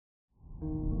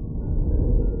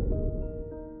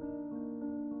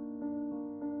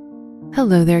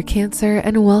Hello there, Cancer,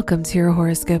 and welcome to your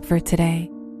horoscope for today,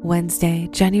 Wednesday,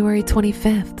 January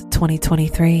 25th,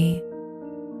 2023.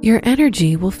 Your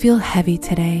energy will feel heavy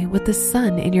today with the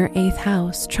sun in your 8th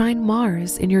house trine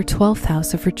Mars in your 12th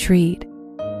house of retreat.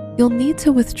 You'll need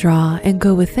to withdraw and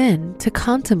go within to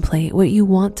contemplate what you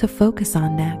want to focus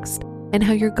on next and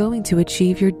how you're going to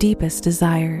achieve your deepest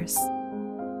desires.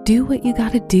 Do what you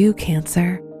gotta do,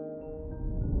 Cancer.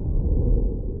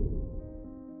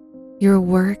 Your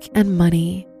work and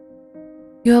money.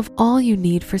 You have all you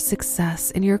need for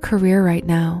success in your career right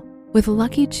now, with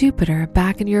lucky Jupiter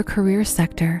back in your career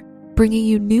sector, bringing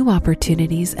you new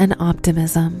opportunities and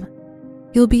optimism.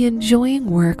 You'll be enjoying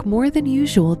work more than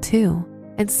usual too,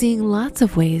 and seeing lots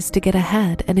of ways to get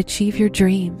ahead and achieve your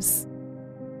dreams.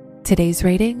 Today's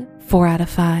rating, 4 out of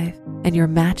 5, and your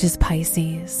match is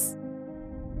Pisces.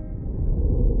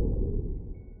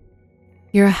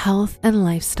 Your health and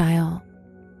lifestyle.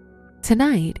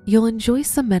 Tonight, you'll enjoy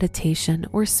some meditation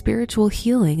or spiritual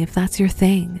healing if that's your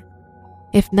thing.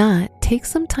 If not, take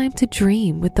some time to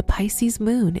dream with the Pisces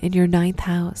moon in your 9th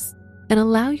house and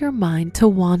allow your mind to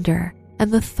wander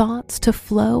and the thoughts to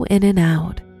flow in and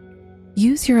out.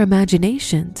 Use your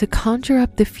imagination to conjure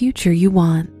up the future you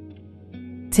want.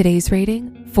 Today's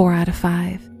rating, 4 out of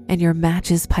 5, and your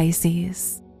match is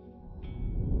Pisces.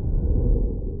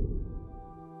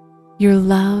 Your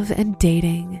love and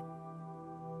dating.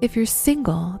 If you're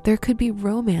single, there could be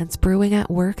romance brewing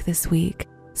at work this week,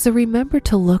 so remember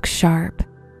to look sharp.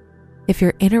 If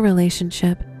you're in a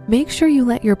relationship, make sure you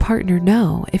let your partner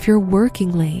know if you're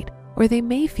working late or they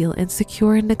may feel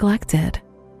insecure and neglected.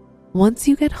 Once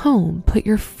you get home, put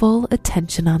your full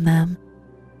attention on them.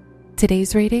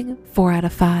 Today's rating, 4 out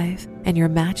of 5, and your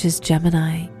match is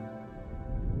Gemini.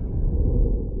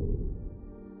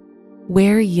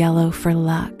 Wear yellow for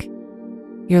luck.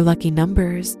 Your lucky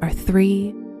numbers are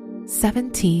 3,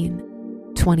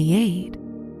 17, 28,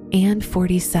 and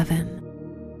 47.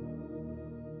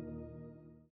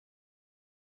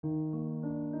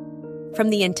 From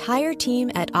the entire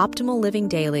team at Optimal Living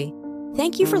Daily,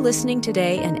 thank you for listening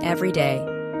today and every day.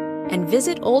 And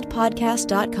visit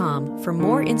oldpodcast.com for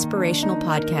more inspirational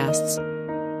podcasts.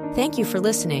 Thank you for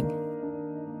listening.